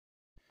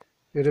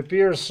It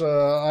appears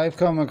I've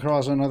come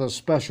across another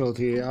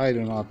specialty. I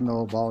do not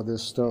know about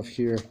this stuff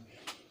here.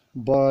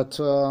 But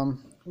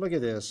look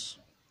at this.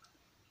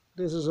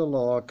 This is a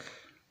lock.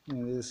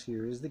 And this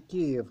here is the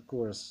key, of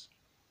course.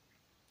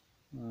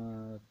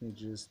 Let me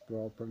just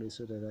properly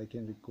so that I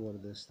can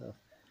record this stuff.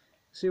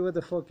 See what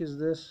the fuck is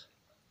this?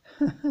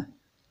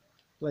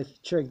 Like,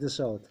 check this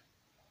out.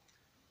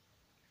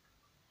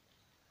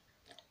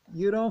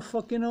 You don't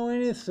fucking know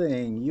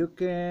anything. You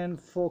can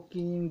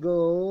fucking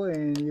go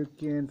and you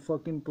can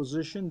fucking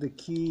position the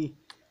key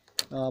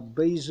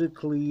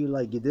basically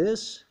like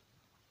this.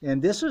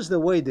 And this is the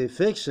way they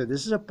fix it.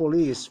 This is a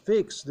police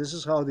fix. This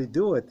is how they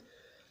do it.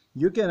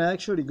 You can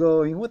actually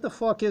go in. What the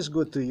fuck is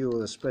good to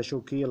you? A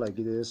special key like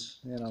this,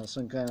 you know,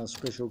 some kind of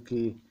special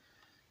key,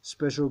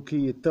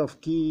 tough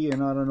key,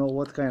 and I don't know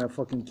what kind of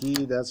fucking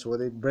key. That's what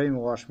they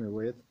brainwashed me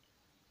with.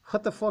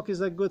 What the fuck is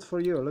that good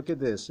for you? Look at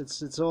this.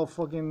 It's all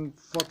fucking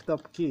fucked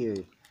up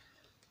key.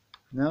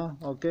 No?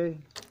 Okay.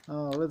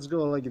 Let's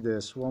go like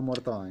this one more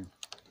time.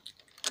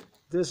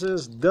 This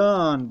is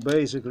done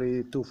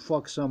basically to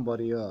fuck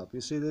somebody up.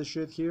 You see this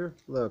shit here?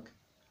 Look.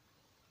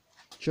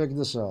 Check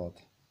this out.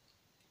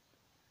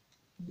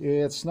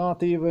 It's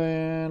not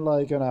even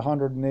like an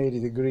 180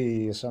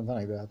 degrees, something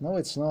like that. No,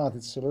 it's not.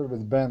 It's a little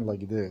bit bent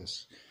like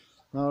this.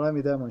 Now let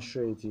me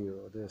demonstrate to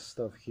you this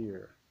stuff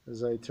here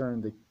as I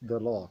turn the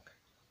lock.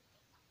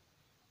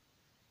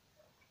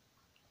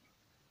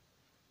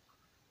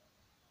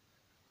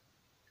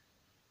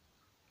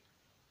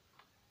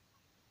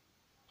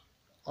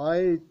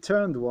 I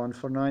turned one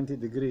for 90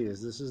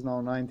 degrees. This is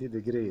now 90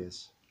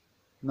 degrees.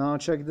 Now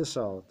check this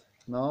out.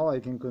 Now I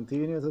can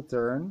continue to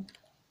turn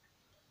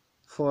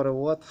for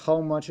what? How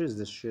much is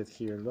this shit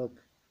here? Look.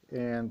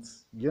 And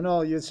you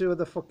know, you see what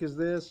the fuck is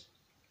this?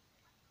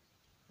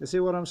 You see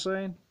what I'm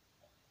saying?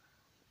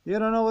 You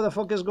don't know what the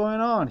fuck is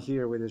going on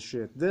here with this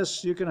shit.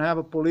 This, you can have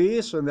a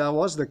police, and that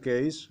was the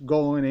case,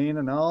 going in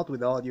and out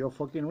without you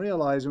fucking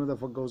realizing what the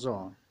fuck goes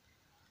on.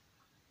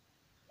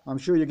 I'm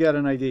sure you get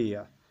an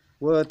idea.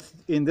 But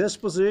in this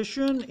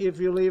position, if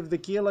you leave the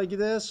key like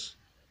this,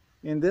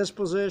 in this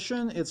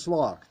position, it's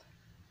locked.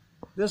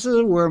 This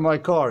is where my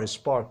car is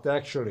parked,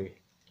 actually.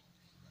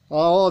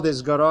 All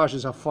these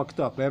garages are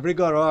fucked up. Every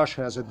garage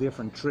has a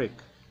different trick.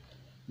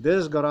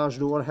 This garage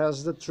door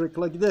has the trick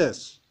like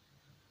this.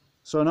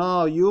 So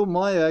now you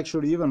might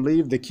actually even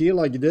leave the key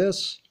like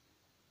this.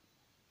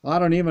 I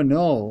don't even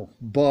know,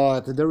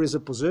 but there is a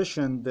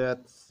position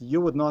that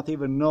you would not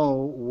even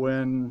know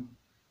when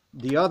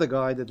the other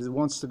guy that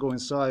wants to go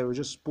inside will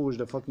just push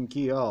the fucking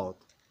key out.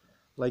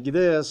 Like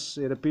this,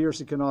 it appears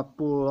he cannot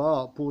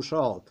push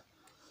out.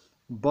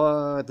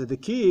 But the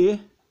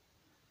key,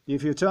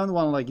 if you turn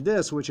one like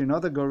this, which in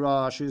other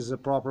garage is the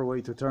proper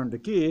way to turn the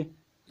key,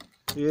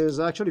 is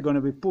actually going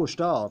to be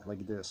pushed out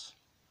like this.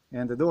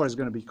 And the door is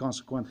going to be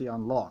consequently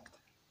unlocked.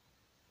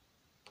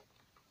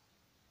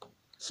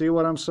 See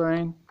what I'm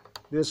saying?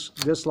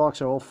 These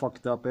locks are all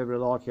fucked up. Every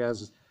lock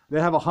has... They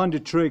have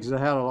 100 tricks. They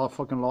had a lot of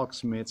fucking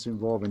locksmiths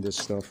involved in this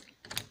stuff.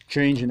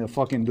 Changing the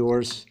fucking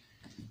doors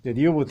that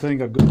you would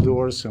think are good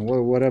doors and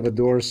whatever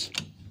doors.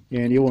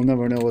 And you will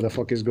never know what the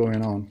fuck is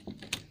going on.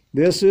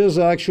 This is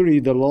actually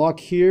the lock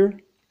here.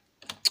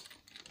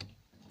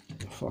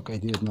 The fuck I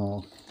did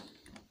now.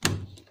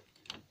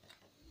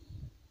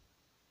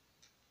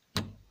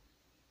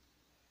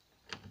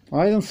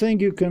 I don't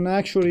think you can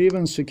actually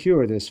even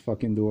secure this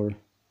fucking door.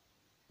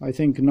 I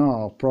think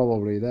now,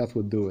 probably, that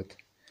would do it.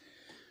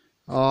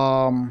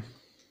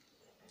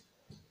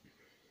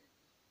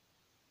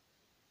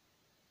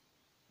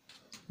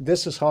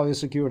 This is how you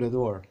secure the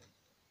door.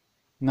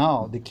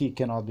 Now the key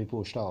cannot be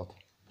pushed out.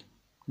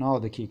 Now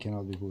the key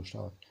cannot be pushed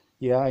out.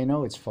 Yeah, I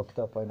know it's fucked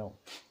up, I know.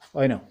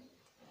 I know.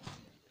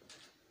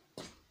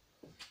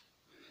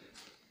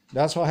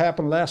 That's what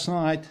happened last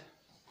night.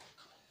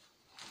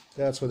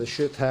 That's what the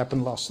shit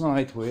happened last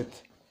night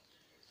with.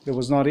 There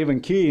was not even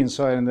key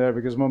inside in there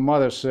because my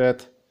mother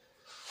said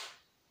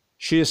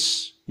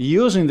she's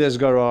using this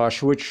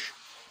garage, which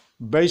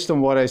based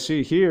on what I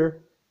see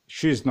here,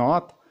 she's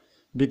not,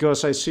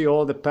 because I see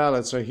all the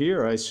pallets are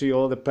here. I see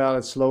all the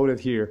pallets loaded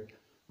here.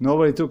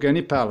 Nobody took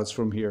any pallets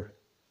from here.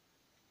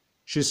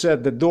 She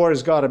said the door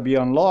has got to be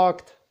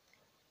unlocked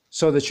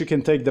so that you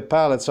can take the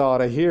pallets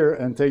out of here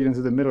and take them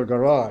to the middle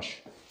garage.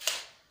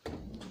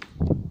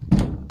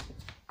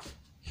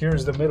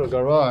 Here's the middle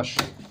garage.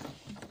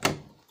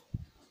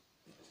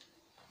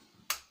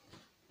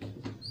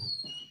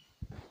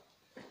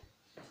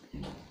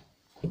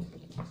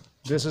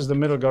 This is the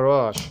middle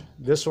garage.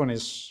 This one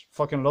is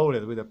fucking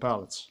loaded with the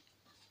pallets.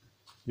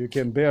 You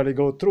can barely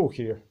go through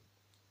here.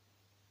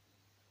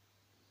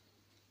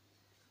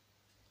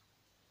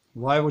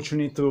 Why would you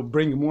need to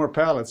bring more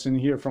pallets in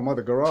here from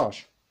other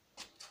garage?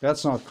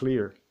 That's not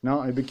clear.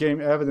 Now it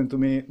became evident to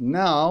me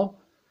now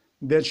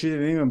that she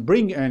didn't even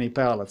bring any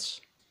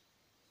pallets.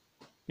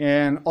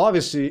 And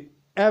obviously,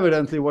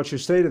 evidently what she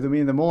stated to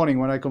me in the morning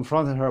when I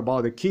confronted her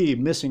about the key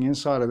missing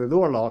inside of the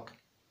door lock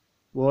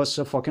was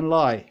a fucking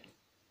lie.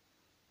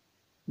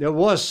 There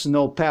was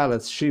no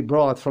pallets she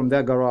brought from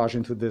that garage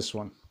into this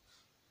one.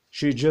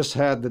 She just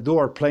had the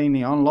door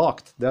plainly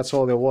unlocked. That's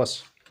all there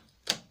was.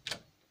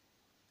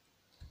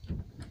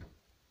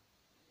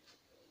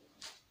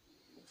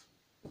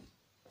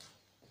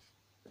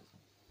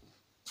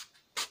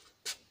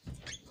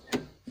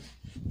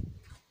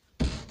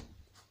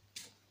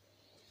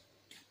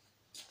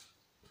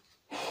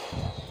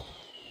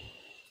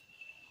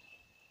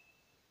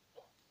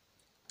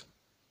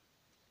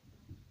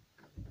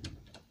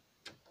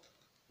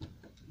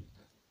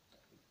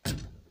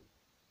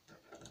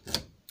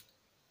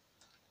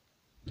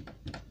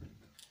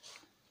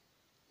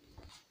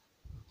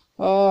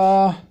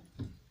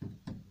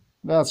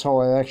 That's how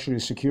I actually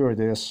secure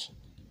this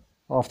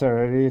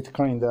after I did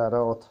clean that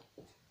out.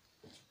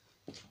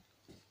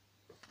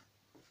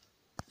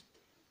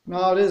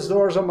 Now these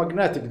doors are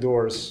magnetic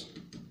doors.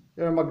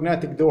 They're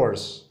magnetic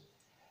doors.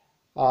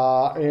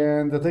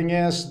 And the thing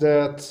is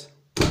that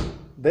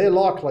they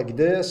lock like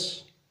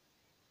this,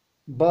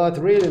 but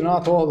really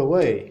not all the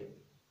way.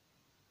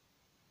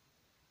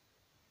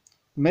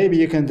 Maybe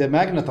you can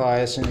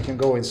demagnetize and you can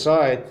go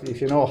inside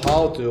if you know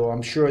how to.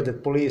 I'm sure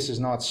that police is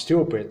not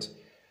stupid.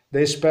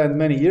 They spent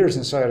many years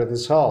inside of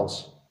this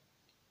house.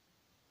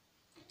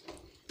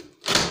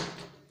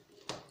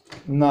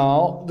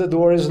 Now the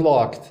door is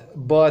locked,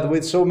 but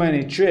with so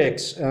many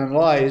tricks and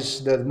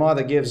lies that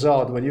mother gives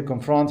out when you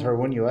confront her,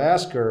 when you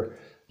ask her,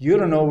 you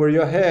don't know where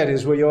your head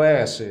is, where your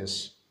ass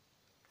is.